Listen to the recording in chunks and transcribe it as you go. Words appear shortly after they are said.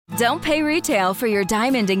Don't pay retail for your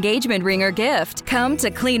diamond engagement ring or gift. Come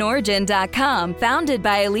to CleanOrigin.com. Founded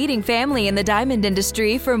by a leading family in the diamond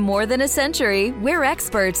industry for more than a century, we're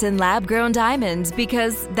experts in lab-grown diamonds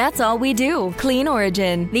because that's all we do. Clean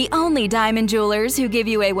Origin, the only diamond jewelers who give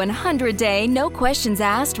you a 100-day, no questions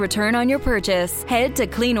asked return on your purchase. Head to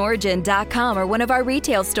CleanOrigin.com or one of our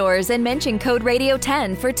retail stores and mention code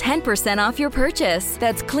Radio10 for 10% off your purchase.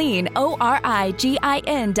 That's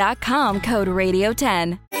CleanOrigin.com, code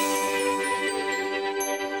Radio10.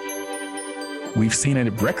 We've seen a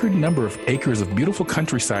record number of acres of beautiful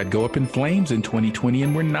countryside go up in flames in 2020,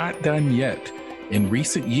 and we're not done yet. In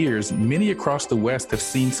recent years, many across the West have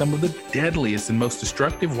seen some of the deadliest and most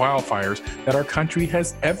destructive wildfires that our country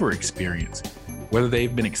has ever experienced. Whether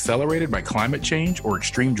they've been accelerated by climate change or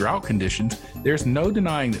extreme drought conditions, there's no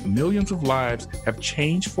denying that millions of lives have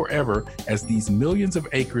changed forever as these millions of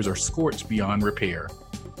acres are scorched beyond repair.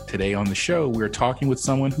 Today on the show, we're talking with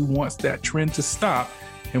someone who wants that trend to stop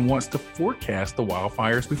and wants to forecast the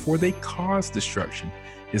wildfires before they cause destruction.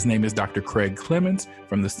 His name is Dr. Craig Clemens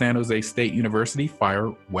from the San Jose State University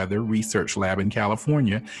Fire Weather Research Lab in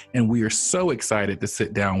California, and we are so excited to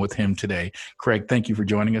sit down with him today. Craig, thank you for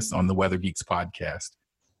joining us on the Weather Geeks podcast.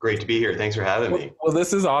 Great to be here. Thanks for having me. Well,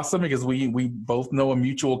 this is awesome because we both know a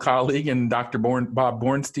mutual colleague and Dr. Bob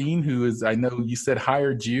Bornstein, who is, I know you said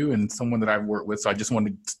hired you and someone that I've worked with. So I just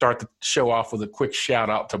wanted to start the show off with a quick shout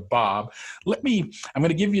out to Bob. I'm going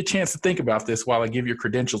to give you a chance to think about this while I give your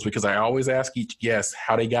credentials, because I always ask each guest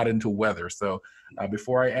how they got into weather. So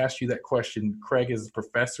before I ask you that question, Craig is a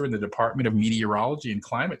professor in the Department of Meteorology and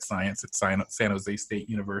Climate Science at San Jose State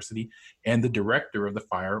University and the director of the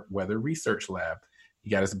Fire Weather Research Lab. He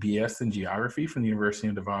got his BS in geography from the University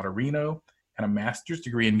of Nevada, Reno, and a master's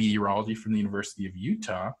degree in meteorology from the University of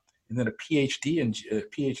Utah, and then a PhD in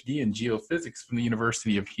geophysics from the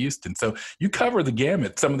University of Houston. So you cover the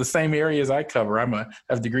gamut, some of the same areas I cover.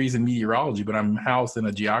 Have degrees in meteorology, but I'm housed in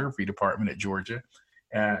a geography department at Georgia.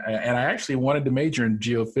 And I actually wanted to major in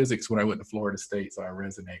geophysics when I went to Florida State, so I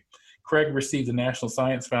resonate. Craig received the National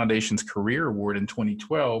Science Foundation's Career Award in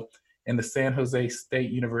 2012 and the San Jose State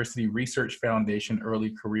University Research Foundation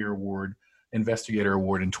Early Career Award, Investigator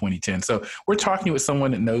Award in 2010. So we're talking with someone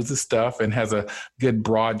that knows the stuff and has a good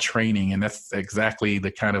broad training, and that's exactly the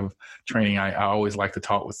kind of training I always like to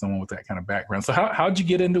talk with someone with that kind of background. So how'd you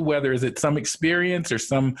get into weather? Is it some experience or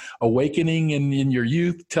some awakening in your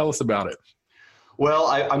youth? Tell us about it. Well,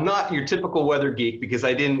 I'm not your typical weather geek because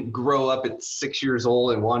I didn't grow up at 6 years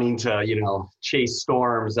old and wanting to, chase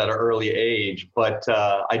storms at an early age. But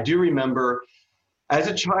I do remember as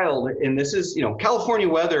a child, and this is, California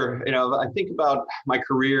weather, I think about my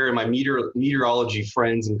career and my meteorology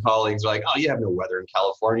friends and colleagues are like, oh, you have no weather in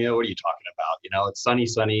California. What are you talking about? It's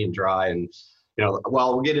sunny and dry. And,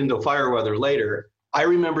 while we'll get into fire weather later, I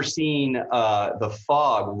remember seeing the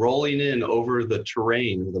fog rolling in over the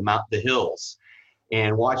terrain, the hills,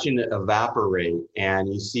 and watching it evaporate, and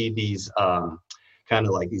you see these kind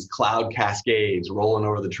of like these cloud cascades rolling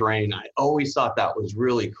over the terrain. I always thought that was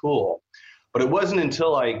really cool. But it wasn't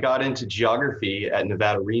until I got into geography at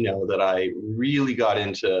Nevada, Reno that I really got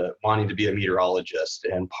into wanting to be a meteorologist.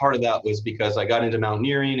 And part of that was because I got into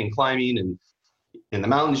mountaineering and climbing, and in the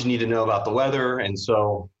mountains, you need to know about the weather. And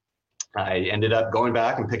so I ended up going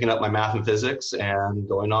back and picking up my math and physics and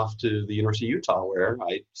going off to the University of Utah, where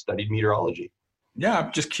I studied meteorology. Yeah,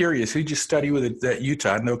 I'm just curious. Who'd you study with at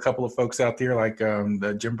Utah? I know a couple of folks out there, like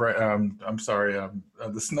the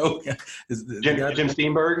Snow. Jim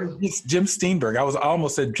Steenberg? It's Jim Steenberg. I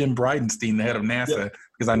almost said Jim Bridenstine, the head of NASA,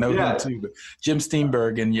 because I know him too. But Jim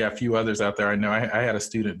Steenberg and a few others out there. I know. I had a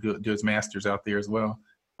student do his master's out there as well.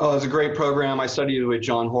 Oh, it was a great program. I studied with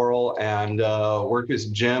John Horrell and worked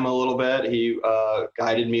with Jim a little bit. He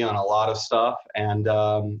guided me on a lot of stuff, and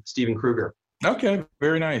Stephen Kruger. Okay,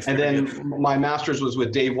 very nice. And then my master's was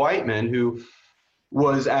with Dave Whiteman, who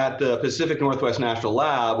was at the Pacific Northwest National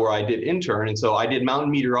Lab, where I did intern. And so I did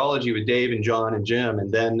mountain meteorology with Dave and John and Jim.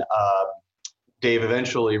 And then Dave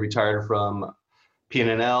eventually retired from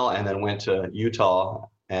PNNL and then went to Utah.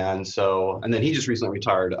 And then he just recently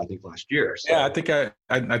retired, I think, last year. So. Yeah, I think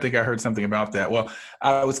I heard something about that. Well,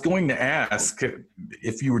 I was going to ask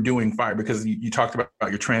if you were doing fire, because you talked about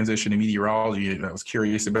your transition to meteorology, and I was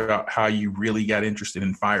curious about how you really got interested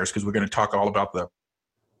in fires, because we're going to talk all about the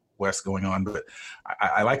West going on, but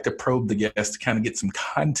I like to probe the guests to kind of get some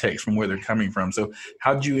context from where they're coming from. So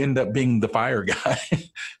how'd you end up being the fire guy?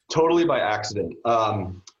 Totally by accident.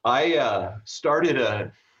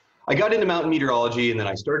 I I got into mountain meteorology, and then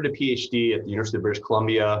I started a PhD at the University of British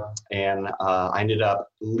Columbia, and I ended up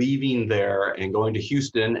leaving there and going to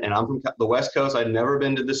Houston. And I'm from the West Coast. I'd never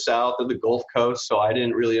been to the South or the Gulf Coast, so I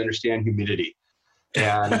didn't really understand humidity.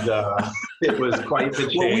 And it was quite the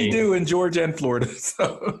change. Well, we do in Georgia and Florida.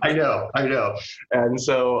 So. I know. And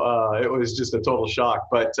so it was just a total shock.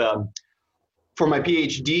 But for my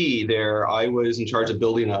PhD there, I was in charge of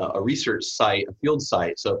building a research site, a field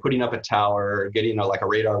site. So putting up a tower, getting like a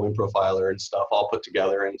radar wind profiler and stuff all put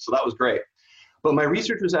together. And so that was great. But my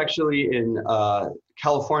research was actually in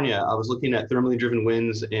California. I was looking at thermally driven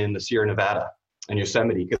winds in the Sierra Nevada and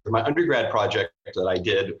Yosemite, because my undergrad project that I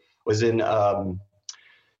did was in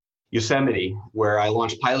Yosemite, where I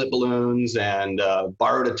launched pilot balloons and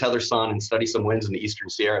borrowed a tether sun and studied some winds in the Eastern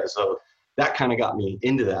Sierra. So that kind of got me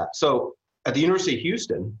into that. So at the University of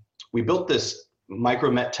Houston, we built this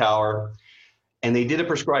micromet tower, and they did a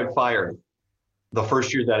prescribed fire the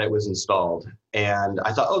first year that it was installed. And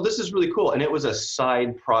I thought, oh, this is really cool. And it was a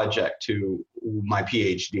side project to my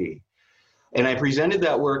PhD. And I presented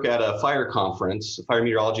that work at a fire conference, a fire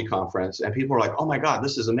meteorology conference, and people were like, oh my God,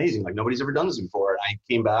 this is amazing. Like, nobody's ever done this before. And I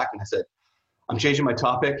came back and I said, I'm changing my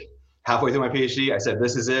topic. Halfway through my PhD, I said,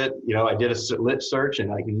 this is it. You know, I did a lit search, and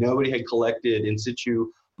like nobody had collected in situ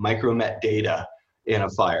micromet data in a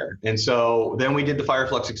fire. And so then we did the fire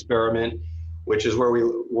flux experiment, which is where we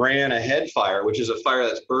ran a head fire, which is a fire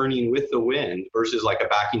that's burning with the wind, versus like a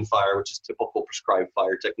backing fire, which is typical prescribed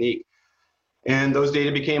fire technique. And those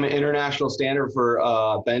data became an international standard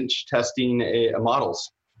for bench testing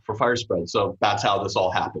models for fire spread. So that's how this all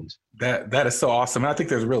happened. That is so awesome. I think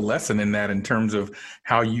there's a real lesson in that, in terms of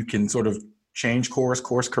how you can sort of change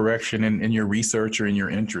course correction in your research or in your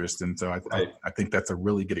interest. And so I think that's a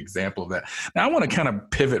really good example of that. Now, I want to kind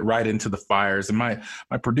of pivot right into the fires. And my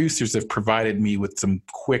producers have provided me with some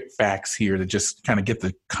quick facts here to just kind of get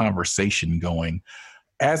the conversation going.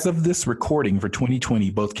 As of this recording for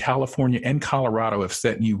 2020, both California and Colorado have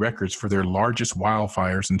set new records for their largest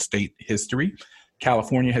wildfires in state history.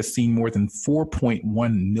 California has seen more than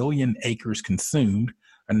 4.1 million acres consumed,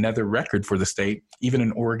 another record for the state. Even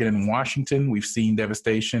in Oregon and Washington, we've seen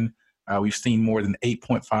devastation. We've seen more than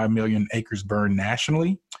 8.5 million acres burned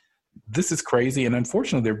nationally. This is crazy. And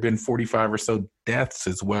unfortunately, there have been 45 or so deaths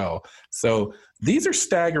as well. So these are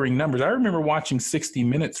staggering numbers. I remember watching 60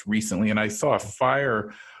 Minutes recently, and I saw a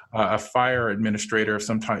fire administrator of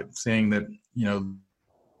some type saying that, you know,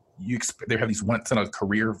 they have these once in a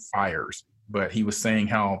career fires, but he was saying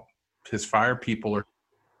how his fire people are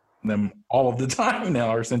them all of the time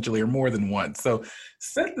now, or essentially, or more than once. So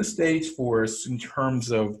set the stage for us in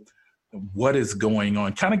terms of what is going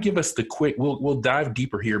on. Kind of give us the quick, we'll dive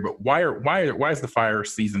deeper here, but why is the fire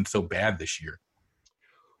season so bad this year?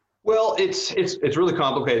 Well, it's really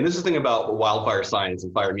complicated. And this is the thing about wildfire science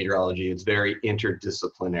and fire meteorology. It's very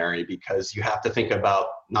interdisciplinary, because you have to think about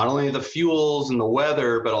not only the fuels and the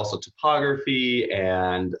weather, but also topography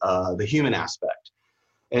and the human aspect.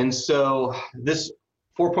 And so this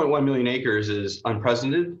 4.1 million acres is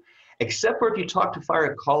unprecedented, except for if you talk to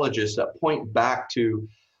fire ecologists that point back to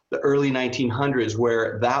the early 1900s,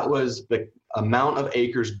 where that was the amount of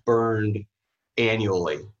acres burned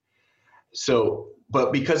annually. So,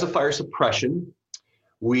 but because of fire suppression,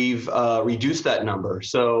 we've reduced that number.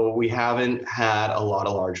 So we haven't had a lot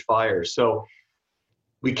of large fires. So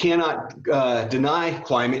we cannot deny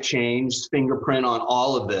climate change fingerprint on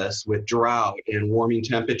all of this, with drought and warming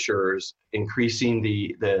temperatures increasing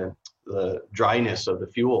the dryness of the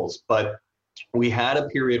fuels. But we had a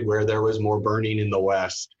period where there was more burning in the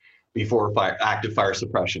West before active fire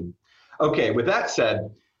suppression. Okay, with that said,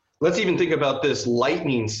 let's even think about this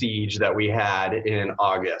lightning siege that we had in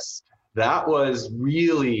August. That was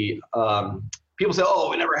really, people say, oh,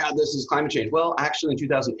 we never had this as climate change. Well, actually in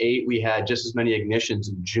 2008, we had just as many ignitions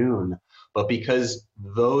in June, but because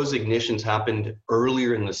those ignitions happened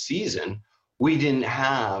earlier in the season, we didn't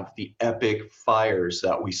have the epic fires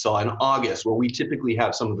that we saw in August, where we typically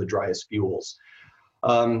have some of the driest fuels.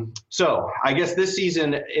 So I guess this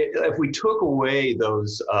season, if we took away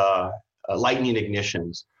those lightning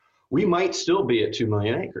ignitions, we might still be at 2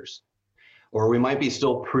 million acres, or we might be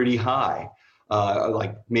still pretty high,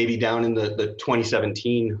 like maybe down in the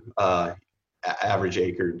 2017 average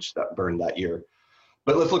acreage that burned that year.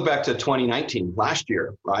 But let's look back to 2019, last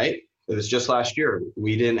year, right? It was just last year.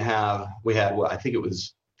 We had, well, I think it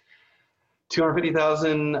was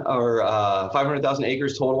 250,000 or 500,000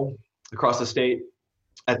 acres total across the state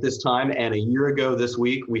at this time. And a year ago this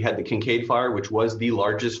week, we had the Kincade Fire, which was the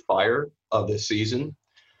largest fire of the season.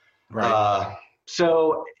 Right.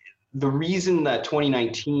 So the reason that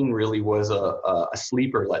 2019 really was a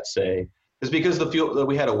sleeper, let's say, is because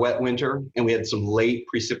we had a wet winter and we had some late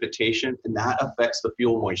precipitation, and that affects the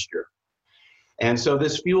fuel moisture. And so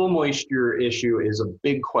this fuel moisture issue is a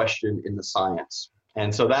big question in the science.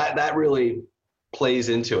 And so that really plays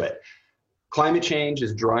into it. Climate change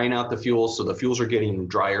is drying out the fuels, so the fuels are getting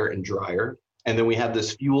drier and drier. And then we have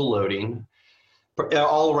this fuel loading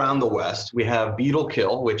all around the West. We have beetle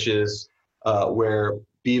kill, which is where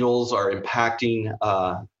beetles are impacting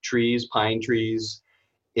trees, pine trees,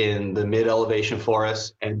 in the mid-elevation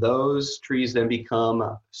forests, and those trees then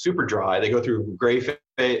become super dry. They go through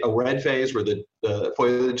a red phase where the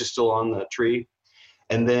foliage is still on the tree,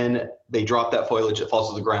 and then they drop that foliage, it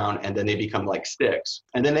falls to the ground, and then they become like sticks.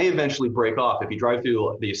 And then they eventually break off. If you drive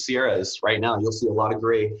through the Sierras right now, you'll see a lot of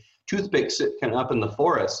gray toothpicks sitting up in the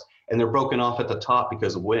forest, and they're broken off at the top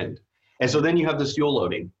because of wind. And so then you have this fuel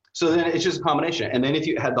loading. So then it's just a combination. And then if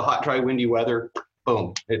you had the hot, dry, windy weather,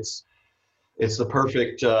 boom, it's the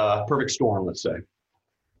perfect storm, let's say.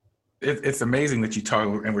 It's amazing that you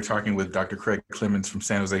talk, and we're talking with Dr. Craig Clemens from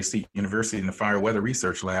San Jose State University in the Fire Weather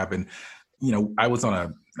Research Lab. And, you know, I was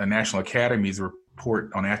on a National Academy's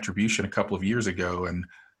report on attribution a couple of years ago, and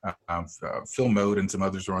Phil Mode and some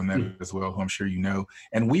others were on that as well, who I'm sure you know.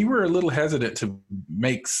 And we were a little hesitant to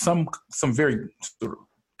make some very sort of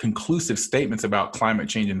conclusive statements about climate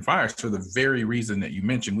change and fires for the very reason that you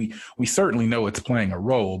mentioned. We certainly know it's playing a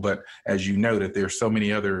role, but as you noted, there's so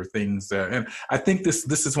many other things. And I think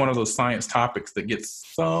this is one of those science topics that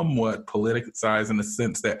gets somewhat politicized in the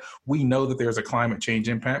sense that we know that there's a climate change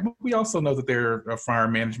impact, but we also know that there are fire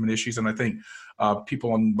management issues. And I think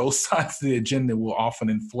people on both sides of the agenda will often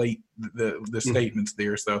inflate the statements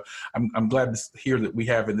there. So I'm glad to hear that we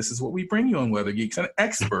have, and this is what we bring you on Weather Geeks, an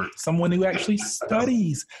expert, someone who actually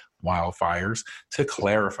studies wildfires to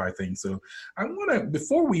clarify things. So I want to,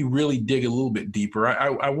 before we really dig a little bit deeper,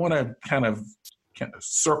 I want to kind of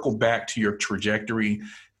circle back to your trajectory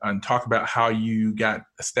and talk about how you got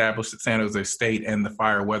established at San Jose State and the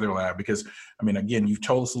Fire Weather Lab, because, I mean, again, you've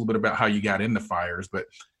told us a little bit about how you got into fires, but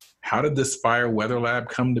how did this Fire Weather Lab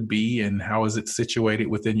come to be, and how is it situated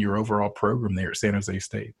within your overall program there at San Jose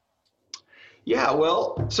State? Yeah,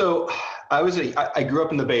 well, so I grew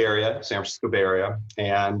up in the Bay Area, San Francisco Bay Area,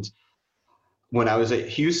 and when I was at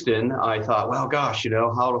Houston, I thought, well, gosh,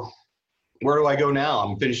 where do I go now?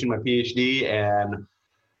 I'm finishing my PhD, and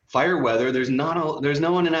fire weather, there's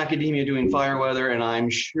no one in academia doing fire weather, and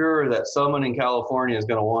I'm sure that someone in California is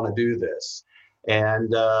going to want to do this.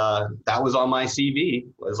 And that was on my CV.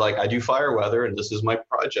 It was like, I do fire weather, and this is my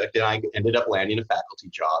project. And I ended up landing a faculty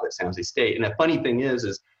job at San Jose State. And the funny thing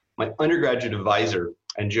is my undergraduate advisor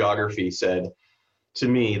in geography said to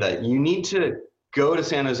me that you need to go to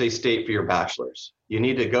San Jose State for your bachelor's. You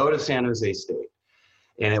need to go to San Jose State.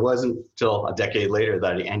 And it wasn't till a decade later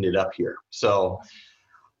that I ended up here. So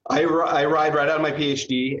I arrived right out of my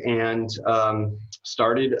PhD and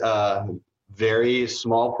started very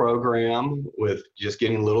small program with just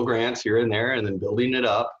getting little grants here and there, and then building it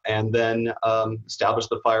up, and then established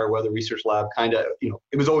the Fire Weather Research Lab. Kind of,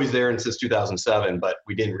 it was always there since 2007, but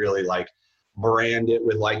we didn't really brand it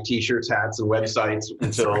with T-shirts, hats, and websites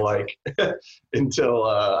until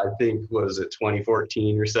I think, was it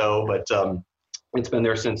 2014 or so, but it's been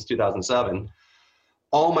there since 2007.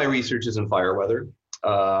 All my research is in fire weather,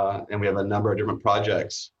 and we have a number of different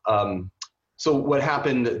projects. So what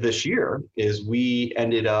happened this year is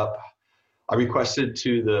I requested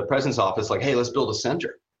to the president's office, hey, let's build a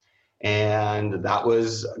center. And that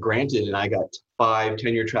was granted, and I got 5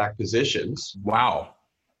 tenure track positions. Wow.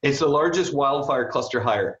 It's the largest wildfire cluster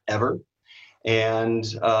hire ever. And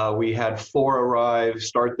we had 4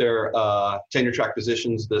 start their tenure track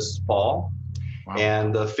positions this fall. Wow.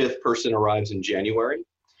 And the 5th person arrives in January.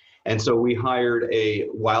 And so we hired a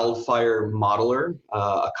wildfire modeler,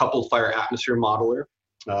 a coupled fire atmosphere modeler,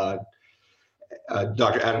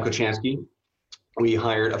 Dr. Adam Kochanski. We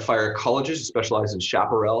hired a fire ecologist who specializes in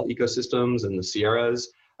chaparral ecosystems in the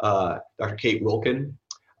Sierras, Dr. Kate Wilkin,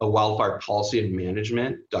 a wildfire policy and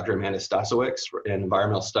management, Dr. Amanda Stasowicz in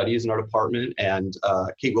environmental studies in our department, and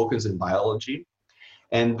Kate Wilkins in biology.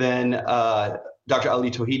 And then Dr. Ali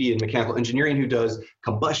Tohidi in mechanical engineering, who does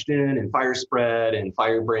combustion and fire spread and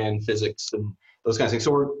firebrand physics and those kinds of things.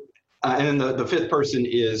 So and then the 5th person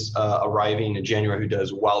is arriving in January, who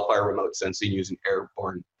does wildfire remote sensing using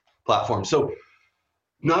airborne platforms. So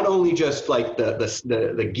not only just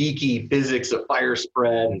the geeky physics of fire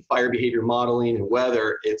spread and fire behavior modeling and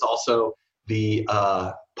weather, it's also the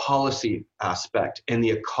policy aspect and the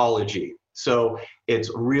ecology. So it's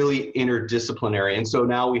really interdisciplinary. And so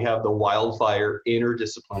now we have the Wildfire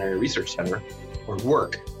Interdisciplinary Research Center, or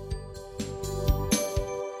WORC.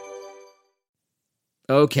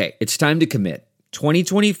 Okay, it's time to commit.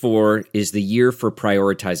 2024 is the year for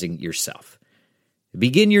prioritizing yourself.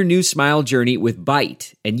 Begin your new smile journey with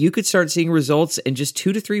Byte, and you could start seeing results in just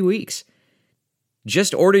 2 to 3 weeks.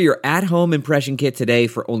 Just order your at-home impression kit today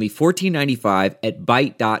for only $14.95 at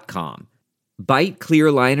Byte.com. Byte clear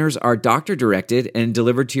aligners are doctor-directed and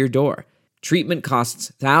delivered to your door. Treatment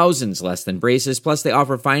costs thousands less than braces, plus they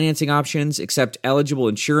offer financing options, accept eligible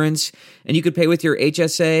insurance, and you could pay with your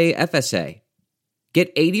HSA, FSA.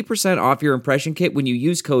 Get 80% off your impression kit when you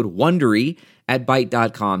use code WONDERY at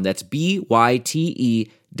Byte.com. That's BYTE.com.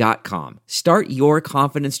 Start your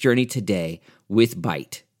confidence journey today with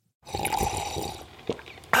Byte.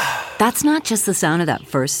 That's not just the sound of that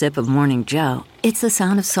first sip of Morning Joe. It's the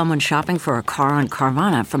sound of someone shopping for a car on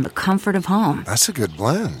Carvana from the comfort of home. That's a good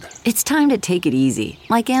blend. It's time to take it easy,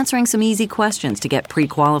 like answering some easy questions to get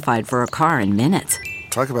pre-qualified for a car in minutes.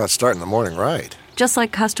 Talk about starting the morning right. Just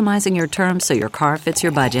like customizing your terms so your car fits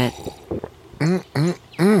your budget.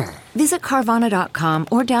 Visit Carvana.com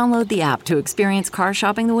or download the app to experience car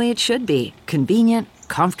shopping the way it should be. Convenient,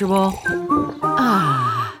 comfortable.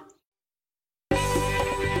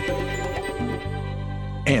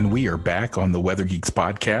 And we are back on the Weather Geeks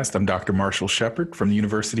podcast. I'm Dr. Marshall Shepard from the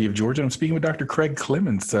University of Georgia. I'm speaking with Dr. Craig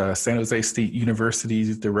Clemens, San Jose State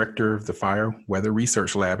University's director of the Fire Weather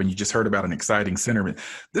Research Lab. And you just heard about an exciting center.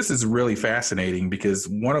 This is really fascinating because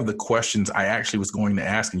one of the questions I actually was going to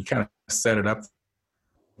ask, and you kind of set it up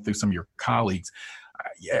through some of your colleagues,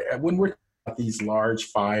 when we're about these large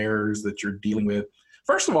fires that you're dealing with,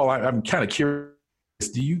 first of all, I'm kind of curious.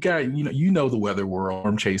 Do you guys, you know the weather world,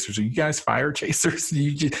 storm chasers? Are you guys fire chasers?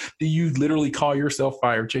 Do you literally call yourself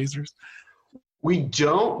fire chasers? We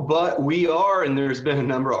don't, but we are, and there's been a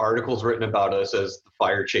number of articles written about us as the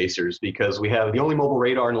fire chasers because we have the only mobile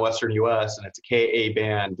radar in the western U.S., and it's a Ka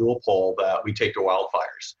band dual pole that we take to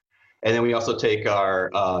wildfires. And then we also take our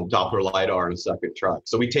Doppler LiDAR in a second truck.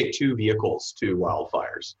 So we take 2 vehicles to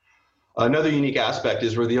wildfires. Another unique aspect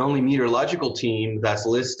is we're the only meteorological team that's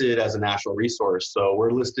listed as a national resource. So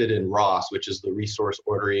we're listed in ROS, which is the Resource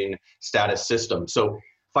Ordering Status System. So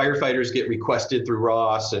firefighters get requested through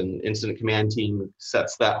ROS, and Incident Command Team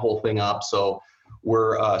sets that whole thing up. So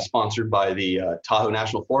we're sponsored by the Tahoe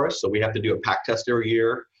National Forest. So we have to do a pack test every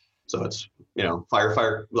year. So it's,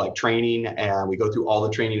 firefighter like training, and we go through all the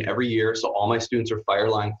training every year. So all my students are fire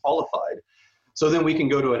line qualified. So then we can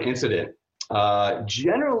go to an incident.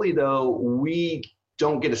 Generally, though, we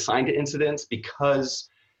don't get assigned to incidents because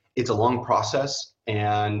it's a long process.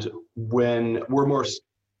 And when we're more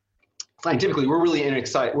scientifically, we're really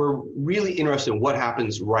interested in what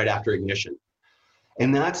happens right after ignition.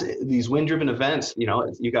 And that's these wind-driven events. You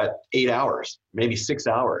got 8 hours, maybe 6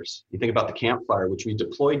 hours. You think about the campfire, which we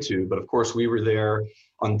deployed to, but of course we were there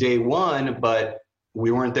on day one, but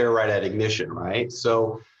we weren't there right at ignition, right?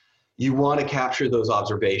 So you want to capture those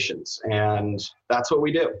observations, and that's what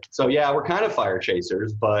we do. So yeah, we're kind of fire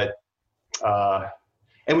chasers, but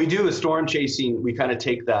and we do a storm chasing. We kind of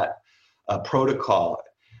take that protocol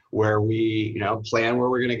where we plan where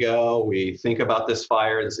we're going to go. We think about this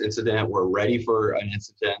fire, this incident. We're ready for an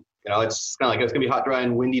incident. It's kind of like it's going to be hot, dry,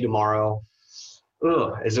 and windy tomorrow.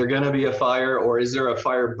 Is there going to be a fire, or is there a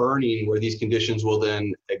fire burning where these conditions will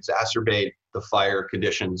then exacerbate the fire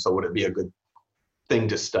conditions? So would it be a good thing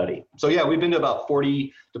to study? So yeah, we've been to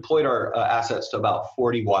deployed our assets to about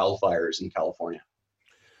 40 wildfires in California.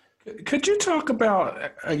 Could you talk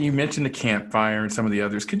about, you mentioned the campfire and some of the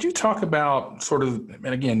others, could you talk about sort of,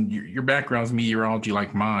 and again, your background is meteorology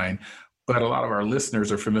like mine, but a lot of our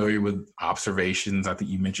listeners are familiar with observations. I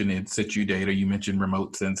think you mentioned in situ data, you mentioned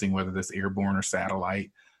remote sensing, whether that's airborne or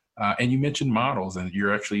satellite, and you mentioned models, and you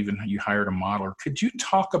hired a modeler. Could you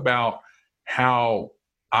talk about how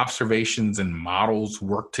observations and models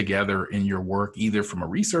work together in your work, either from a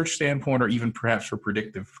research standpoint or even perhaps for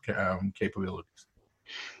predictive capabilities?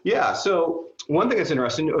 Yeah, so one thing that's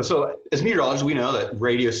interesting, so as meteorologists, we know that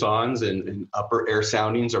radiosondes and upper air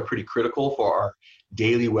soundings are pretty critical for our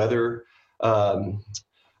daily weather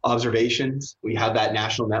observations. We have that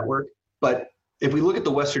national network, but if we look at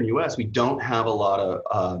the Western U.S., we don't have a lot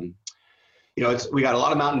of, we got a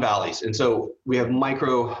lot of mountain valleys, and so we have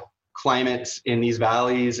microclimates in these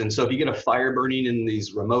valleys, and so if you get a fire burning in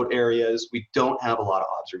these remote areas, we don't have a lot of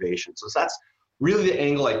observations. So that's really the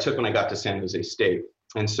angle I took when I got to San Jose State.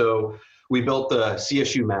 And so we built the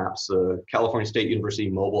CSU maps, the California State University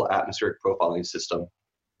Mobile Atmospheric Profiling System.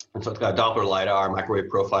 And so it's got a Doppler LiDAR, microwave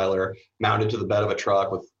profiler mounted to the bed of a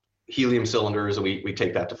truck with helium cylinders, and we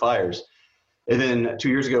take that to fires. And then 2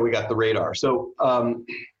 years ago, we got the radar. So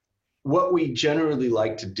what we generally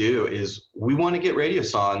like to do is we want to get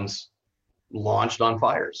radiosondes launched on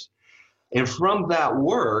fires. And from that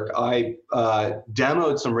work, I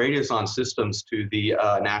demoed some radiosonde systems to the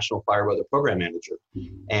National Fire Weather Program Manager.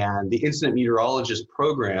 And the Incident Meteorologist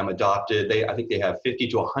Program adopted, I think they have 50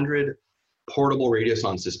 to 100 portable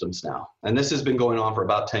radiosonde systems now. And this has been going on for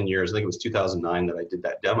about 10 years. I think it was 2009 that I did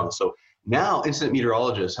that demo. So now incident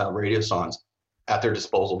meteorologists have radiosondes at their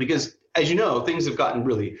disposal because, as you know, things have gotten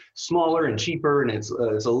really smaller and cheaper, and it's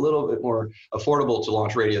a little bit more affordable to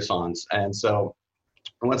launch radiosondes. And so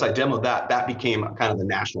once I demoed that became kind of the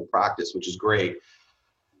national practice, which is great.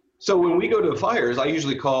 So when we go to fires, I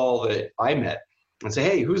usually call the IMET and say,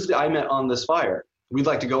 hey, who's the IMET on this fire? We'd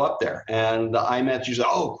like to go up there. And the IMET's usually,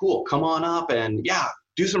 oh, cool, come on up and yeah,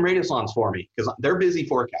 do some radiosondes for me, because they're busy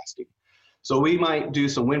forecasting. So we might do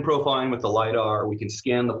some wind profiling with the LiDAR. We can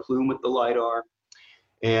scan the plume with the LiDAR.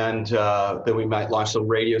 And then we might launch some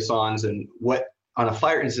radiosondes. And on a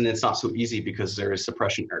fire incident, it's not so easy because there is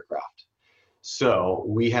suppression aircraft. So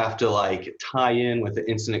we have to tie in with the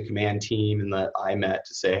incident command team and the IMET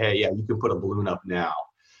to say, hey, yeah, you can put a balloon up now.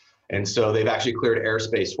 And so they've actually cleared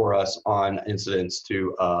airspace for us on incidents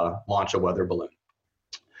to launch a weather balloon.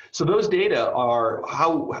 So those data are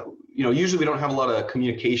usually we don't have a lot of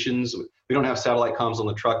communications. We don't have satellite comms on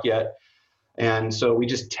the truck yet. And so we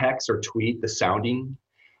just text or tweet the sounding,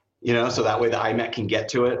 so that way the IMET can get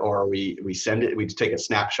to it, or we send it, we just take a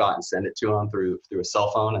snapshot and send it to them through a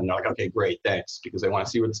cell phone, and they're like, okay, great, thanks, because they want to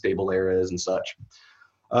see where the stable layer is and such.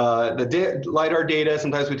 The LiDAR data,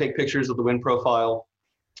 sometimes we take pictures of the wind profile.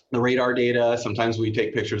 The radar data, sometimes we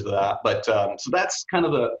take pictures of that. But so that's kind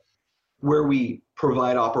of where we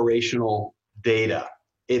provide operational data.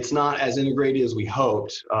 It's not as integrated as we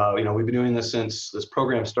hoped. We've been doing this since this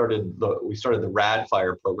program started. We started the RAD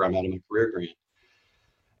Fire program out of my career grant.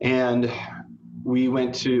 And we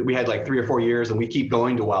had 3 or 4 years, and we keep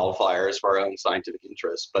going to wildfires for our own scientific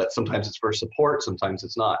interests, but sometimes it's for support, sometimes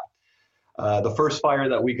it's not. The first fire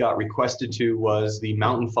that we got requested to was the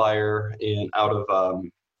mountain fire in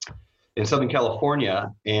Southern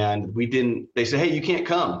California, and they said, hey, you can't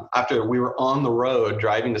come. After we were on the road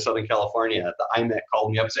driving to Southern California, the IMET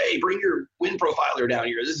called me up and said, hey, bring your wind profiler down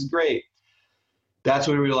here, this is great. That's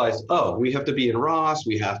when we realized, we have to be in Ross.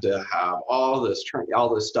 We have to have all this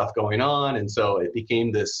stuff going on. And so it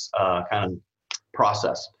became this kind of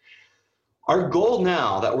process. Our goal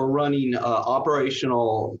now that we're running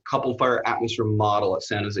operational coupled fire atmosphere model at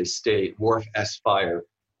San Jose State, WRF-S Fire,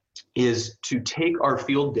 is to take our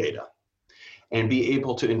field data and be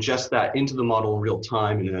able to ingest that into the model in real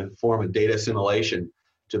time in a form of data assimilation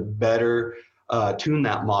to better tune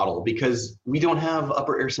that model, because we don't have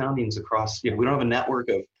upper air soundings across, we don't have a network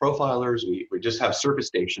of profilers. We just have surface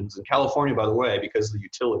stations. In California, by the way, because of the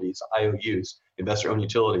utilities, IOUs, investor-owned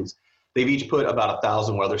utilities, they've each put about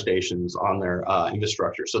 1,000 weather stations on their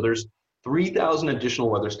infrastructure. So there's 3,000 additional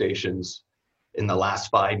weather stations in the last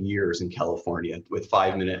 5 years in California with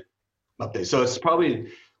 5-minute updates. So it's probably,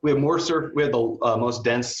 we have the most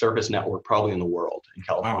dense surface network probably in the world in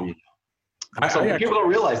California. Wow. People don't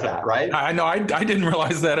realize that, right? I know. I didn't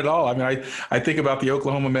realize that at all. I mean, I think about the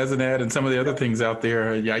Oklahoma Mesonet and some of the other things out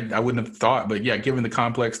there. Yeah, I wouldn't have thought, but yeah, given the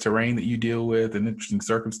complex terrain that you deal with and interesting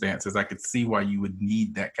circumstances, I could see why you would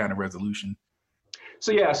need that kind of resolution.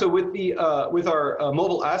 So with our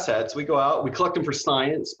mobile assets, we go out, we collect them for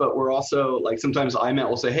science, but we're also sometimes IMET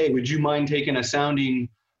will say, hey, would you mind taking a sounding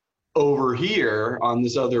over here on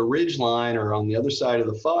this other ridge line or on the other side of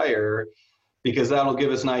the fire? Because that'll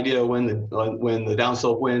give us an idea when the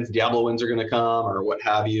downslope winds, Diablo winds are going to come or what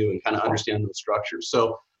have you, and kind of understand those structures.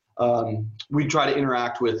 So we try to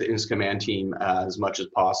interact with the INS command team as much as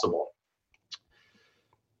possible.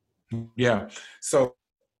 Yeah. So,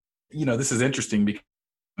 this is interesting because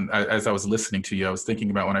as I was listening to you, I was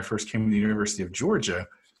thinking about when I first came to the University of Georgia.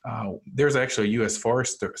 There's actually a U.S.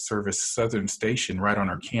 Forest Service Southern Station right on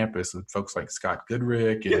our campus with folks like Scott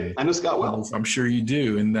Goodrick. And yeah, I know Scott well. I'm sure you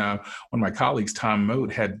do. And one of my colleagues, Tom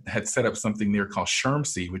Moat, had set up something there called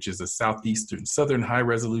SHRMC, which is a Southern High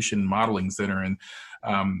Resolution Modeling Center. And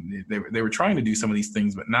they were trying to do some of these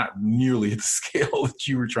things, but not nearly at the scale that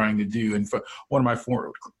you were trying to do. And one of my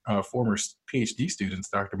former PhD students,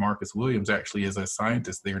 Dr. Marcus Williams, actually is a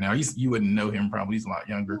scientist there now. You wouldn't know him probably. He's a lot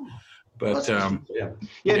younger. But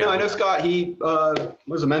I know Scott. He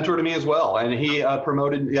was a mentor to me as well, and he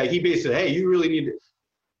promoted. Yeah, he basically said, "Hey, you really need to."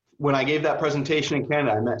 When I gave that presentation in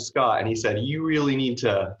Canada, I met Scott, and he said, "You really need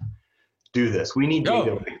to do this. We need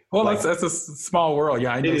data." Well, that's a small world.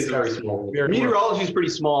 Yeah, I know. It is very small. Meteorology is pretty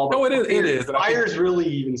small. No, it is. Fire's really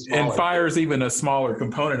even smaller. And fire's even a smaller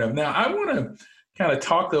component of. Now, I want to kind of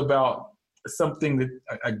talk about something that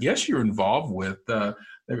I guess you're involved with.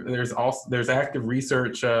 There's active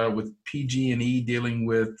research with PG&E dealing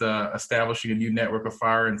with establishing a new network of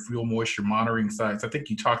fire and fuel moisture monitoring sites. I think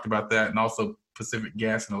you talked about that, and also Pacific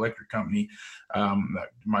Gas and Electric Company.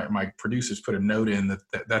 My producers put a note in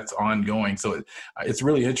that's ongoing. So it's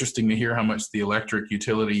really interesting to hear how much the electric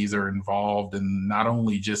utilities are involved in not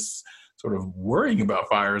only just sort of worrying about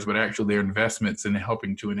fires, but actually their investments in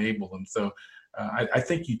helping to enable them. So I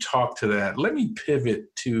think you talked to that. Let me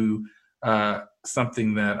pivot to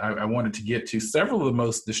something that I wanted to get to. Several of the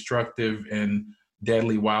most destructive and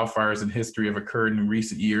deadly wildfires in history have occurred in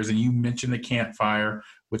recent years. And you mentioned the Camp Fire,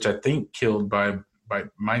 which I think killed by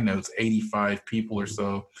my notes, 85 people or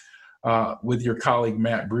so. With your colleague,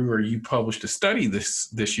 Matt Brewer, you published a study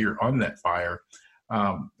this year on that fire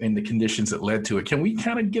and the conditions that led to it. Can we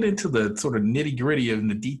kind of get into the sort of nitty gritty and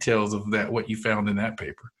the details of that, what you found in that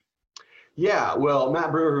paper? Yeah, well,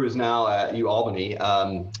 Matt Brewer, who is now at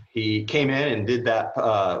UAlbany, he came in and did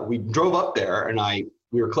that. We drove up there and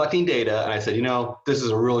we were collecting data, and I said, this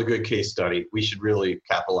is a really good case study. We should really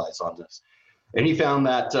capitalize on this. And he found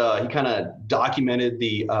that he kind of documented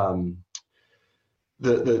the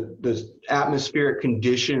atmospheric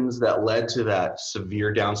conditions that led to that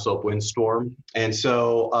severe downslope windstorm. And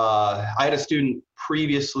so I had a student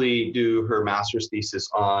previously do her master's thesis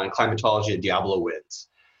on climatology of Diablo winds.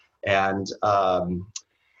 And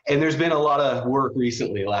there's been a lot of work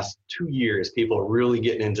recently, the last 2 years, people are really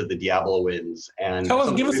getting into the Diablo winds. And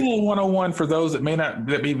give us a little 101 for those that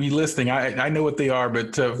may be listening. I know what they are,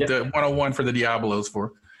 but the 101 for the Diablos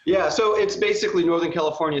for. Yeah, so it's basically Northern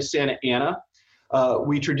California, Santa Ana.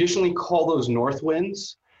 We traditionally call those north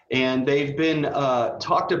winds, and they've been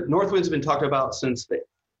north winds have been talked about since the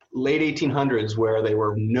late 1800s, where they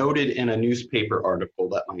were noted in a newspaper article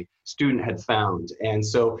that my student had found. And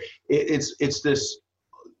so it's this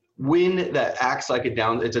wind that acts like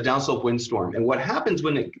it's a downslope windstorm. And what happens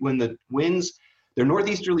when the winds, they're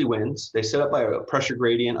northeasterly winds, they set up by a pressure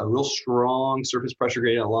gradient, a real strong surface pressure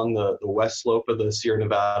gradient along the west slope of the Sierra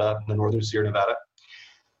Nevada, the northern Sierra Nevada.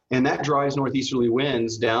 And that drives northeasterly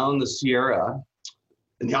winds down the Sierra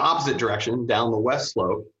in the opposite direction, down the west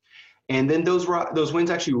slope. And then those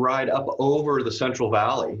winds actually ride up over the Central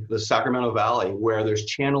Valley, the Sacramento Valley, where there's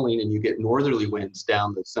channeling and you get northerly winds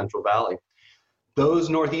down the Central Valley. Those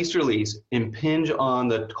northeasterlies impinge on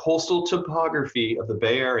the coastal topography of the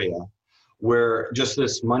Bay Area, where just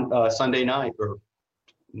this Sunday night or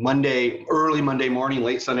early Monday morning,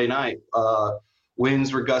 late Sunday night,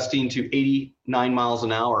 winds were gusting to 89 miles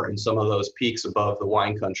an hour in some of those peaks above the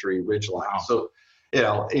wine country ridgeline. Wow. So,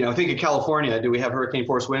 think of California. Do we have hurricane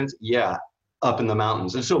force winds? Yeah, up in the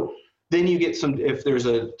mountains. And so then you get if there's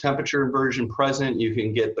a temperature inversion present, you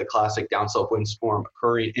can get the classic downslope windstorm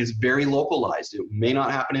occurring. It's very localized. It may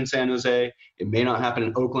not happen in San Jose. It may not happen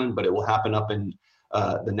in Oakland, but it will happen up in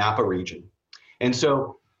the Napa region. And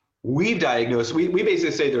so we've diagnosed, we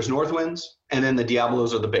basically say there's north winds, and then the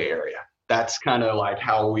Diablos are the Bay Area. That's kind of like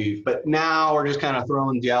how but now we're just kind of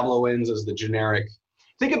throwing Diablo winds as the generic.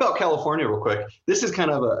 Think about California real quick. This is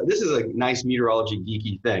a nice meteorology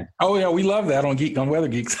geeky thing. Oh yeah, we love that on Weather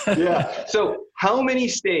Geeks. Yeah. So how many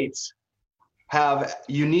states have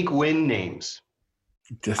unique wind names?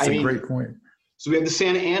 That's a great point. So we have the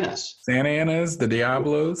Santa Anas. The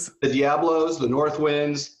Diablos. The Diablos, the north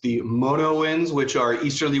winds, the mono winds, which are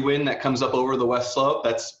easterly wind that comes up over the west slope.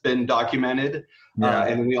 That's been documented. Yeah.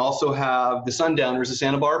 And then we also have the Sundowners of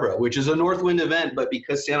Santa Barbara, which is a north wind event, but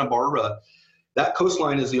because Santa Barbara, that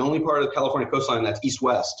coastline is the only part of the California coastline that's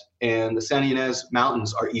east-west, and the Santa Ynez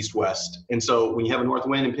Mountains are east-west. And so when you have a north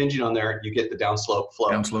wind impinging on there, you get the downslope flow.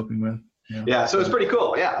 Downsloping wind. Yeah, so it's pretty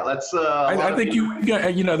cool. Yeah, that's. I think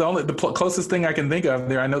the closest thing I can think of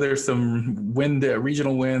there. I know there's some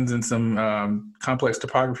regional winds and some complex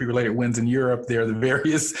topography related winds in Europe. There are the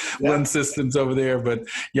various wind systems over there, but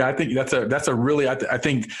yeah, I think that's a really. I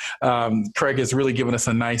think Craig has really given us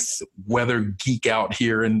a nice weather geek out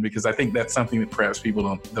here, and because I think that's something that perhaps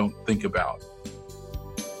people don't think about.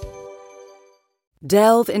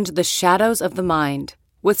 Delve into the shadows of the mind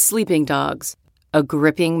with Sleeping Dogs, a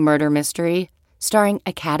gripping murder mystery starring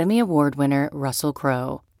Academy Award winner Russell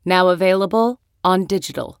Crowe. Now available on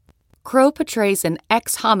digital. Crowe portrays an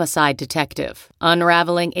ex-homicide detective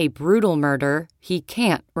unraveling a brutal murder he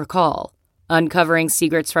can't recall. Uncovering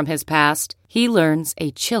secrets from his past, he learns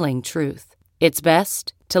a chilling truth. It's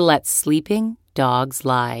best to let sleeping dogs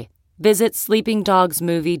lie. Visit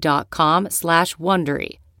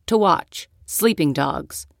sleepingdogsmovie.com/Wondery to watch Sleeping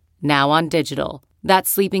Dogs, now on digital.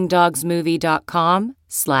 That's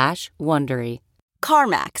sleepingdogsmovie.com/Wondery.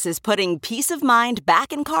 CarMax is putting peace of mind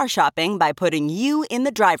back in car shopping by putting you in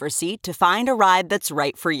the driver's seat to find a ride that's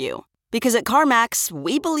right for you. Because at CarMax,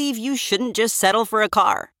 we believe you shouldn't just settle for a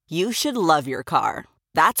car. You should love your car.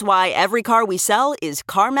 That's why every car we sell is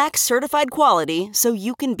CarMax certified quality, so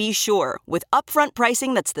you can be sure with upfront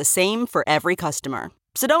pricing that's the same for every customer.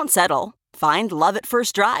 So don't settle. Find love at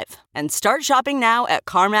first drive and start shopping now at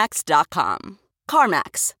CarMax.com.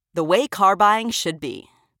 CarMax, the way car buying should be.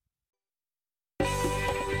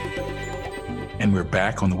 And we're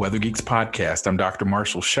back on the Weather Geeks podcast. I'm Dr.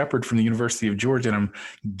 Marshall Shepard from the University of Georgia, and I'm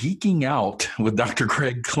geeking out with Dr.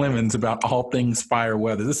 Greg Clemens about all things fire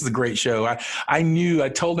weather. This is a great show. I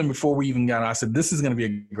told him before we even got on, I said, this is going to be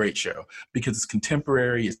a great show because it's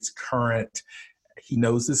contemporary, it's current. He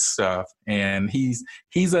knows his stuff, and he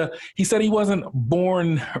said he wasn't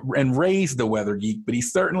born and raised a weather geek, but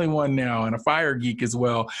he's certainly one now, and a fire geek as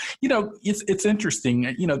well. It's interesting.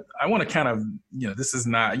 I want to kind of, this is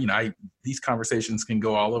not, these conversations can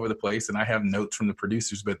go all over the place, and I have notes from the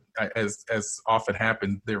producers, but as often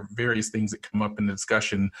happens, there are various things that come up in the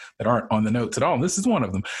discussion that aren't on the notes at all. And this is one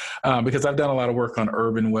of them, because I've done a lot of work on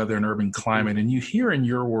urban weather and urban climate, and you hear in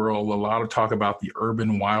your world a lot of talk about the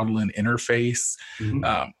urban wildland interface.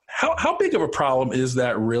 Mm-hmm. How big of a problem is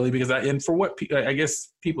that really? Because and for what I guess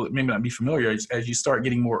people that may not be familiar, as you start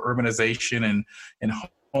getting more urbanization and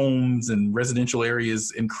homes and residential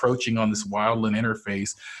areas encroaching on this wildland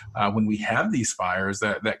interface, when we have these fires,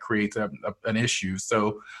 that creates an issue.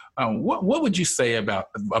 So what would you say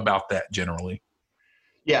about that generally?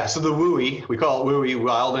 Yeah, so the WUI, we call it WUI,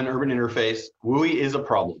 wildland urban interface. WUI is a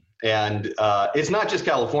problem. And it's not just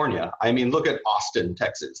California. I mean, look at Austin,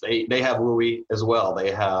 Texas. They have WUI as well.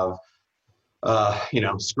 They have,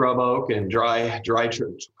 scrub oak and dry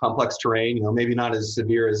complex terrain. Maybe not as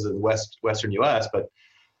severe as the Western U.S., but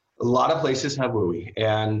a lot of places have WUI.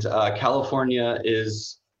 And California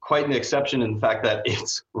is quite an exception in the fact that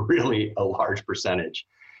it's really a large percentage.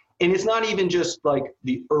 And it's not even just like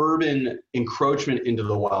the urban encroachment into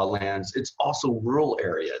the wildlands. It's also rural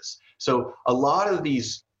areas. So a lot of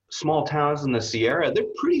these small towns in the Sierra, they're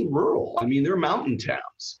pretty rural. I mean, they're mountain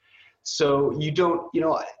towns. So you don't,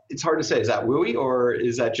 it's hard to say, is that WUI or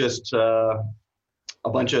is that just a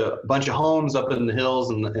bunch of homes up in the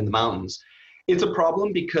hills and the mountains? It's a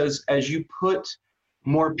problem because as you put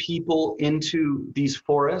more people into these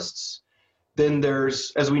forests, then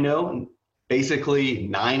there's, as we know, basically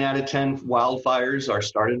 9 out of 10 wildfires are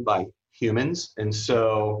started by humans. And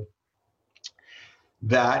so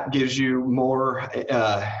that gives you more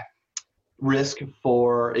risk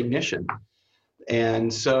for ignition.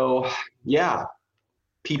 And so,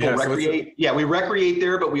 people recreate. We recreate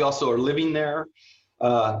there, but we also are living there.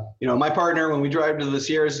 My partner, when we drive to the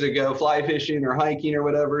Sierras to go fly fishing or hiking or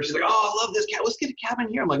whatever, she's like, "Oh, I love this cat. Let's get a cabin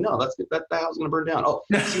here." I'm like, "No, that house is going to burn down." "Oh,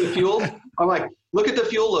 see the fuel?" I'm like, "Look at the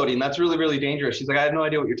fuel loading. That's really, really dangerous." She's like, "I have no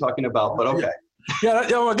idea what you're talking about, but okay."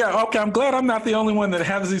 Okay. I'm glad I'm not the only one that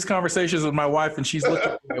has these conversations with my wife, and she's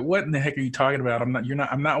looking at what in the heck are you talking about? I'm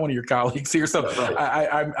not one of your colleagues here. So right.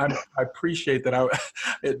 I appreciate that.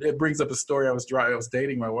 It brings up a story. I was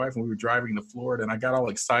dating my wife and we were driving to Florida, and I got all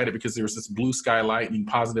excited because there was this blue sky lightning,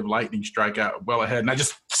 positive lightning strike out well ahead, and I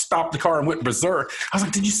just stopped the car and went berserk. I was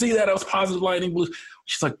like, "Did you see that? That was positive lightning, blue."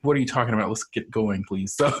 She's like, "What are you talking about? Let's get going,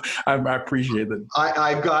 please." So I appreciate that.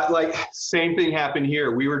 I've got same thing happened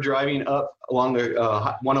here. We were driving up along the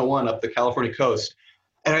 101 up the California coast.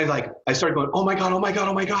 And I started going, "Oh my God, oh my God,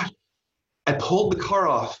 oh my God." I pulled the car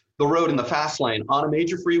off the road in the fast lane on a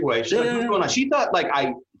major freeway. She's like, "What's going on?" She thought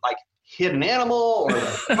I hit an animal or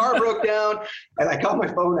the car broke down. And I got my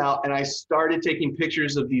phone out and I started taking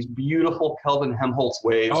pictures of these beautiful Kelvin Helmholtz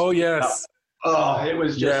waves. Oh, yes. It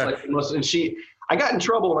was just the most, and I got in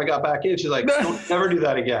trouble when I got back in. She's like, "Don't never do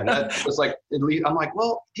that again." That was at least, I'm like,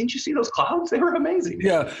 "Well, didn't you see those clouds? They were amazing."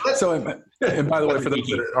 Yeah. So, and by the way, for those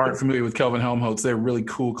that aren't familiar with Kelvin Helmholtz, they're really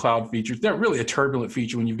cool cloud features. They're really a turbulent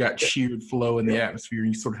feature when you've got sheared flow in the atmosphere.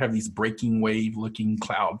 You sort of have these breaking wave looking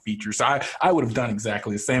cloud features. So I would have done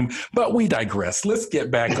exactly the same, but we digress. Let's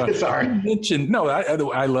get back on. Sorry.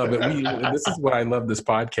 I love it. This is what I love this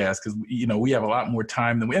podcast because, we have a lot more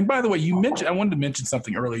time than and by the way, I wanted to mention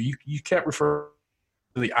something earlier. You kept referring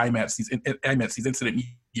to the IMETS, these incident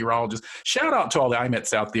meteorologists. Shout out to all the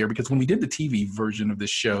IMETS out there, because when we did the TV version of this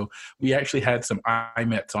show, we actually had some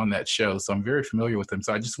IMETS on that show. So I'm very familiar with them.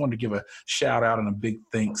 So I just wanted to give a shout out and a big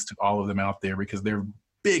thanks to all of them out there, because they're a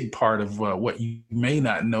big part of what you may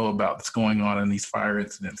not know about that's going on in these fire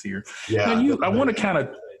incidents here. Yeah. I want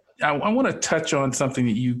to touch on something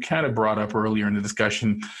that you kind of brought up earlier in the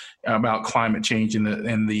discussion about climate change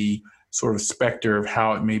and the sort of specter of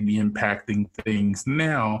how it may be impacting things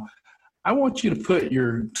now. I want you to put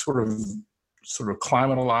your sort of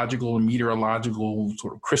climatological and meteorological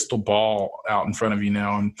sort of crystal ball out in front of you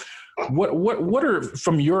now. And what are,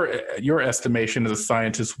 from your estimation as a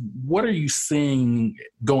scientist, what are you seeing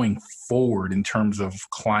going forward in terms of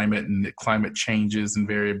climate and climate changes and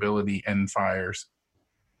variability and fires?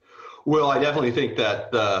 Well, I definitely think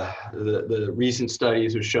that the recent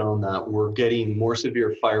studies have shown that we're getting more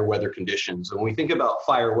severe fire weather conditions. When we think about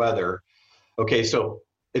fire weather, okay, so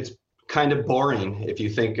it's kind of boring if you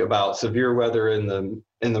think about severe weather in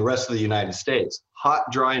the rest of the United States: hot,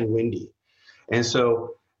 dry, and windy. And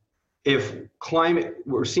so if climate,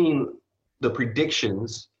 we're seeing the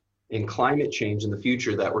predictions in climate change in the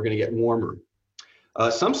future that we're going to get warmer.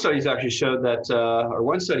 Some studies actually showed that, or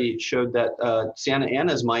one study showed that Santa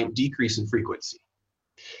Anas might decrease in frequency.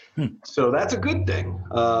 So that's a good thing,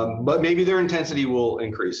 but maybe their intensity will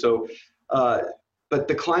increase. So, but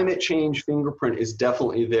the climate change fingerprint is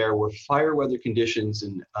definitely there, where fire weather conditions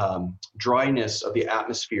and dryness of the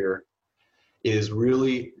atmosphere is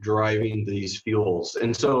really driving these fuels.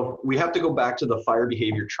 And so we have to go back to the fire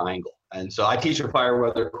behavior triangle. And so I teach a fire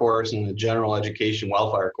weather course and a general education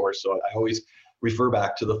wildfire course, so I always refer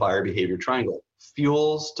back to the fire behavior triangle: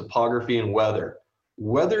 fuels, topography, and weather.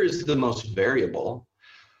 Weather is the most variable.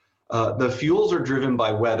 The fuels are driven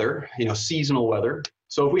by weather, seasonal weather.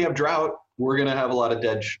 So if we have drought, we're going to have a lot of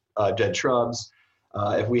dead shrubs.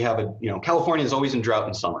 If we have California is always in drought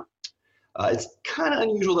in summer. It's kind of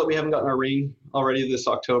unusual that we haven't gotten our rain already this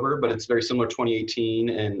October, but it's very similar to 2018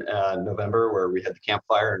 in November, where we had the Camp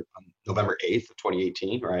Fire on November 8th of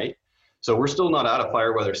 2018, right? So we're still not out of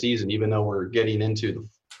fire weather season, even though we're getting into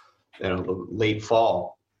the late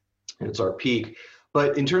fall, and it's our peak.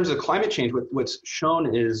 But in terms of climate change, what's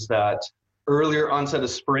shown is that earlier onset of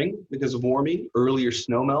spring because of warming, earlier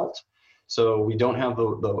snow melt. So we don't have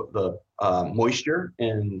the moisture,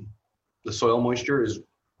 and the soil moisture is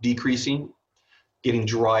decreasing, getting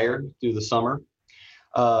drier through the summer.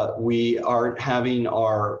 We aren't having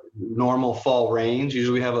our normal fall rains.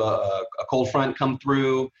 Usually we have a cold front come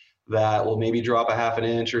through that will maybe drop a half an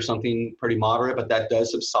inch or something pretty moderate, but that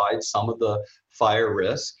does subside some of the fire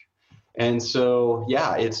risk. And so,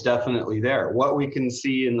 yeah, it's definitely there. What we can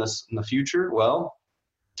see in the future, well,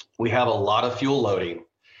 we have a lot of fuel loading.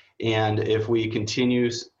 And if we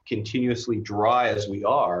continuously dry as we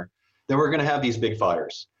are, then we're going to have these big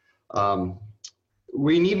fires.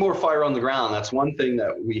 We need more fire on the ground. That's one thing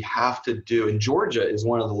that we have to do. And Georgia is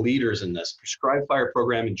one of the leaders in this prescribed fire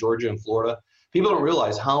program in Georgia and Florida. People don't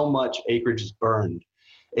realize how much acreage is burned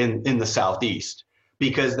in the Southeast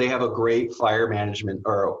because they have a great fire management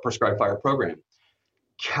or a prescribed fire program.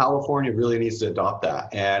 California really needs to adopt that.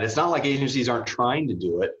 And it's not like agencies aren't trying to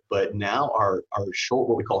do it, but now our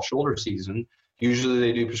what we call shoulder season, usually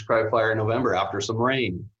they do prescribed fire in November after some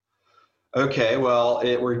rain. Okay, well,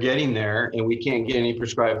 we're getting there, and we can't get any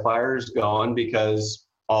prescribed fires going because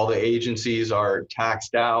all the agencies are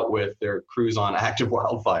taxed out with their crews on active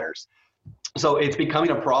wildfires. So it's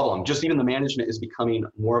becoming a problem. Just even the management is becoming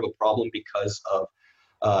more of a problem because of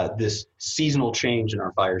this seasonal change in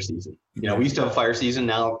our fire season. We used to have a fire season.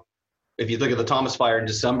 Now, if you look at the Thomas Fire in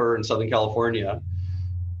December in Southern California,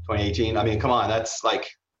 2018, I mean, come on, that's like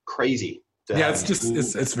crazy. Yeah,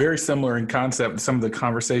 it's very similar in concept to some of the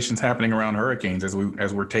conversations happening around hurricanes as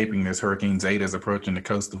we're taping this. Hurricane Zeta is approaching the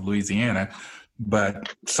coast of Louisiana.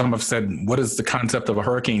 But some have said, what is the concept of a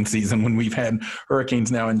hurricane season when we've had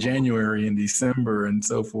hurricanes now in January and December and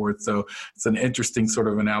so forth? So it's an interesting sort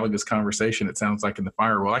of analogous conversation, it sounds like, in the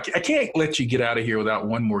fire world. I can't let you get out of here without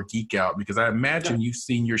one more geek out, because I imagine you've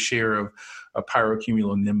seen your share of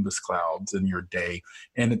pyrocumulonimbus clouds in your day.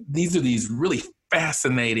 And these are these really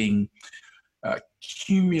fascinating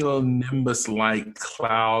cumulonimbus-like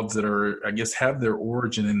clouds that are, I guess, have their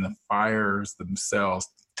origin in the fires themselves.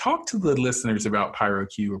 Talk to the listeners about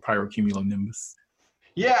PyroQ or pyrocumulonimbus.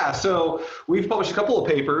 Yeah, so we've published a couple of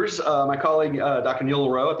papers. My colleague, Dr. Neil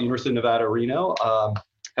Leroux at the University of Nevada, Reno,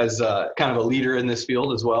 has kind of a leader in this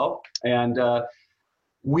field as well. And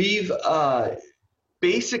we've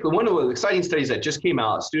basically, one of the exciting studies that just came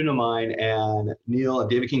out, a student of mine and Neil and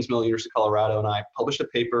David Kingsmill, University of Colorado, and I published a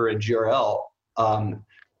paper in GRL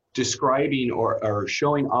describing or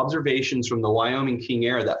showing observations from the Wyoming King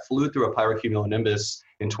Air that flew through a pyrocumulonimbus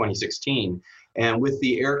in 2016. And with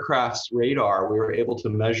the aircraft's radar, we were able to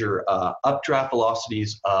measure updraft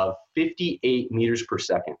velocities of 58 meters per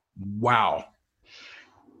second. Wow.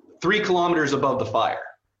 3 kilometers above the fire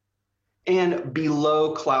and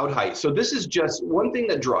below cloud height. So this is just one thing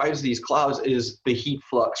that drives these clouds is the heat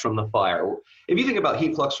flux from the fire. If you think about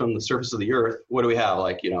heat flux from the surface of the earth, what do we have?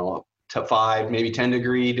 Like, to 5, maybe 10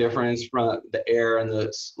 degree difference from the air and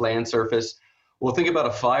the land surface. Well, think about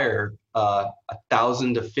a fire,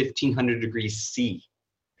 1,000 to 1,500 degrees C.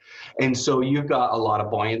 And so you've got a lot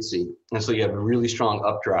of buoyancy. And so you have really strong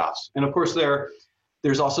updrafts. And of course,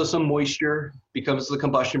 there's also some moisture because of the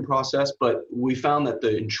combustion process, but we found that the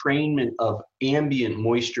entrainment of ambient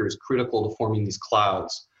moisture is critical to forming these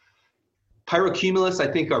clouds. Pyrocumulus,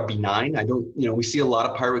 I think, are benign. We see a lot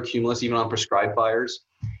of pyrocumulus even on prescribed fires.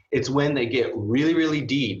 It's when they get really, really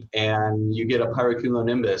deep and you get a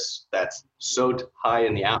pyrocumulonimbus that's so high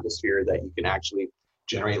in the atmosphere that you can actually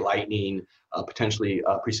generate lightning, potentially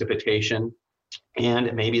precipitation.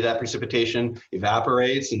 And maybe that precipitation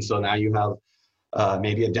evaporates. And so now you have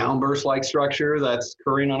maybe a downburst-like structure that's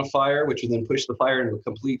occurring on a fire, which will then push the fire in a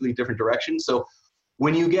completely different direction. So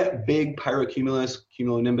when you get big pyrocumulus,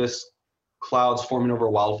 cumulonimbus clouds forming over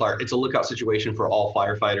a wildfire, it's a lookout situation for all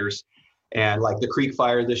firefighters. And like the Creek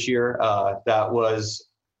Fire this year, that was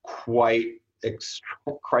quite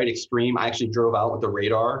extreme. I actually drove out with the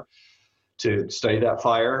radar to study that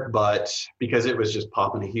fire, but because it was just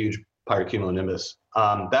popping a huge pyrocumulonimbus.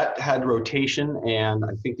 That had rotation, and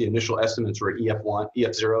I think the initial estimates were EF1,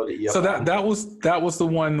 EF0 to EF1. So that was the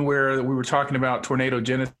one where we were talking about tornado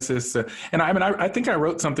genesis, and I think I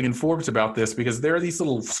wrote something in Forbes about this because there are these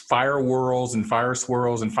little fire whirls and fire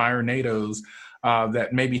swirls and fire nados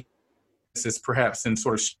that maybe is perhaps in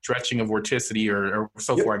sort of stretching of vorticity or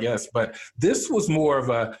so forth, I guess. But this was more of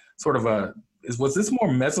a sort of was this more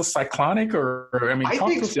mesocyclonic or I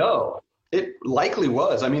think so. It likely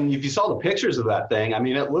was. I mean, if you saw the pictures of that thing, I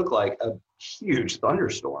mean, it looked like a huge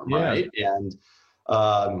thunderstorm, right? And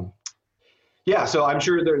so I'm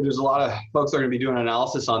sure there's a lot of folks that are going to be doing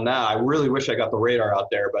analysis on that. I really wish I got the radar out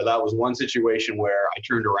there, but that was one situation where I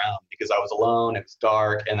turned around because I was alone, it was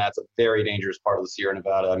dark, and that's a very dangerous part of the Sierra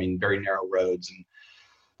Nevada. I mean, very narrow roads. And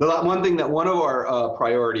one thing that one of our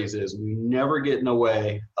priorities is we never get in the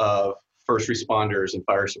way of first responders and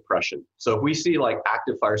fire suppression. So if we see like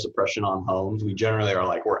active fire suppression on homes, we generally are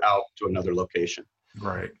like, we're out to another location.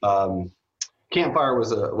 Right. Campfire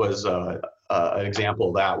was an example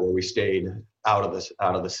of that, where we stayed out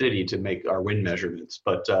of the city to make our wind measurements.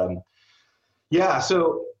 But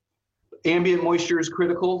so ambient moisture is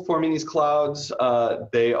critical forming these clouds.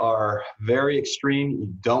 They are very extreme.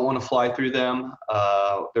 You don't want to fly through them.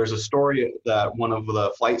 There's a story that one of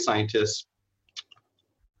the flight scientists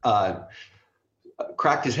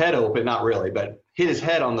cracked his head open, not really, but hit his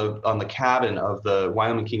head on the cabin of the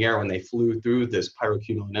Wyoming King Air when they flew through this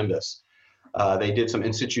pyrocumulonimbus. They did some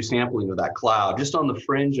in situ sampling of that cloud just on the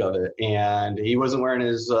fringe of it, and he wasn't wearing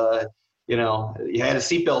his he had a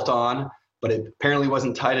seatbelt on, but it apparently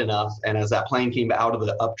wasn't tight enough. And as that plane came out of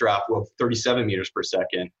the updraft of 37 meters per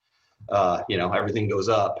second, everything goes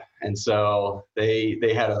up. And so they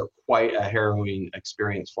had quite a harrowing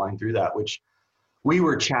experience flying through that, which we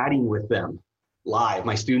were chatting with them live.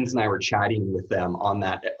 My students and I were chatting with them on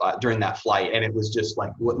that during that flight. And it was just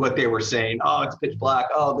like what they were saying. Oh, it's pitch black.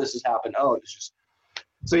 Oh, this has happened. Oh, it's just.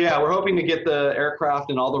 So yeah, we're hoping to get the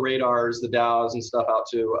aircraft and all the radars, the DAOs and stuff out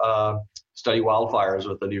to study wildfires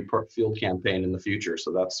with the new field campaign in the future.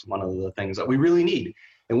 So that's one of the things that we really need.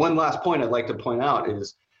 And one last point I'd like to point out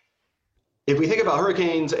is, if we think about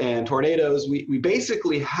hurricanes and tornadoes, we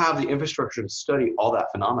basically have the infrastructure to study all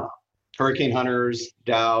that phenomena. Hurricane hunters,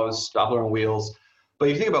 DAOs, Doppler on wheels. But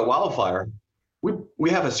if you think about wildfire, we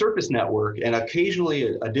have a surface network and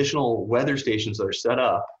occasionally additional weather stations that are set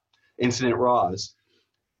up, incident RAWs,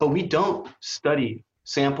 but we don't study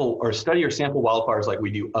or sample wildfires like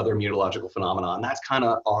we do other meteorological phenomena. And that's kind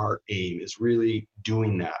of our aim, is really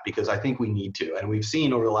doing that, because I think we need to. And we've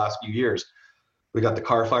seen over the last few years, we got the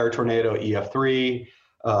Carr Fire tornado, EF3,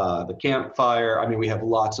 the Camp Fire. I mean, we have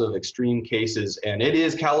lots of extreme cases, and it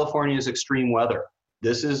is California's extreme weather.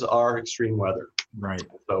 This is our extreme weather. Right.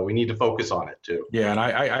 So we need to focus on it too. Yeah, and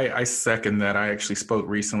I second that. I actually spoke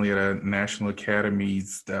recently at a National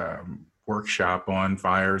Academy's workshop on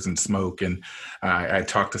fires and smoke, and I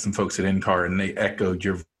talked to some folks at NCAR, and they echoed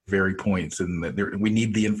your very points, and that we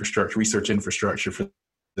need the research infrastructure for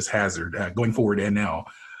this hazard going forward and now.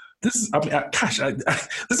 This is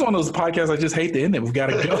one of those podcasts I just hate to end it. We've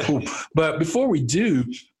got to go. But before we do,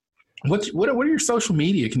 what are your social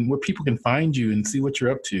media? Where people can find you and see what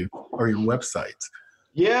you're up to, or your websites?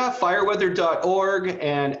 Yeah, fireweather.org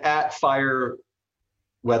and at Fire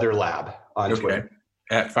Weather Lab on Twitter.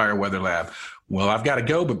 At Fire Weather Lab. Well, I've got to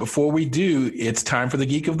go, but before we do, it's time for the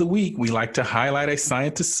Geek of the Week. We like to highlight a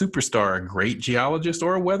scientist superstar, a great geologist,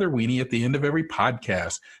 or a weather weenie at the end of every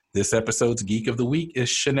podcast. This episode's Geek of the Week is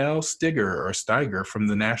Chanel Steiger from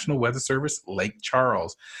the National Weather Service, Lake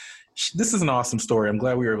Charles. This is an awesome story. I'm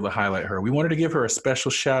glad we were able to highlight her. We wanted to give her a special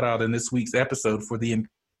shout out in this week's episode for the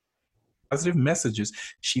positive messages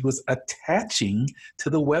she was attaching to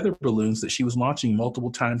the weather balloons that she was launching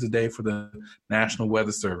multiple times a day for the National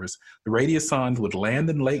Weather Service. The radiosondes would land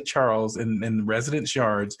in Lake Charles in residents'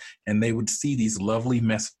 yards, and they would see these lovely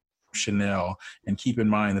messages from Chanel, and keep in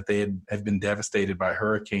mind that they have been devastated by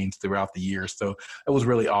hurricanes throughout the year. So it was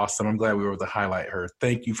really awesome. I'm glad we were able to highlight her.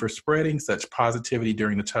 Thank you for spreading such positivity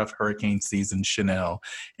during the tough hurricane season, Chanel.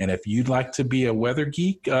 And if you'd like to be a weather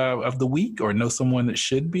geek of the week or know someone that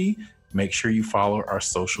should be, make sure you follow our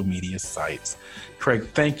social media sites. Craig,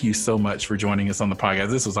 thank you so much for joining us on the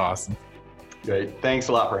podcast. This was awesome. Great. Thanks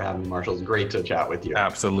a lot for having me, Marshall. It's great to chat with you.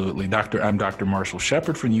 Absolutely. I'm Dr. Marshall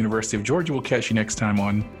Shepard from the University of Georgia. We'll catch you next time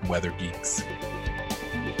on Weather Geeks.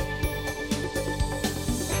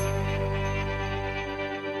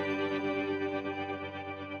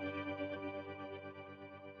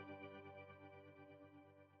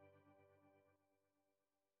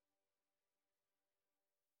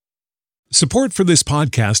 Support for this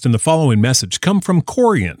podcast and the following message come from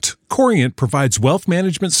Corient. Corient provides wealth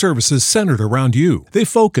management services centered around you. They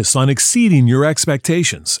focus on exceeding your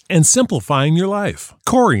expectations and simplifying your life.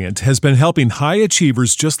 Corient has been helping high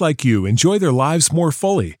achievers just like you enjoy their lives more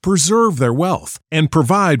fully, preserve their wealth, and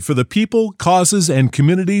provide for the people, causes, and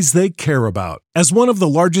communities they care about. As one of the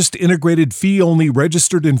largest integrated fee-only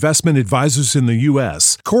registered investment advisors in the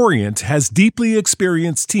U.S., Corient has deeply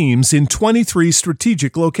experienced teams in 23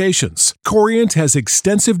 strategic locations. Corient has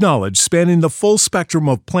extensive knowledge spanning the full spectrum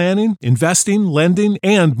of planning, investing, lending,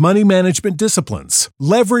 and money management disciplines.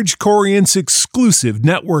 Leverage Corient's exclusive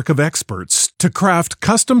network of experts to craft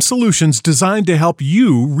custom solutions designed to help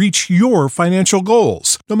you reach your financial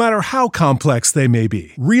goals, no matter how complex they may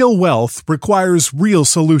be. Real wealth requires real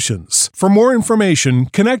solutions. For more information,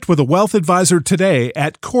 connect with a wealth advisor today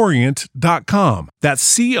at Corient.com.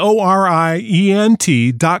 That's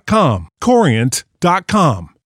Corient.com. Corient.com.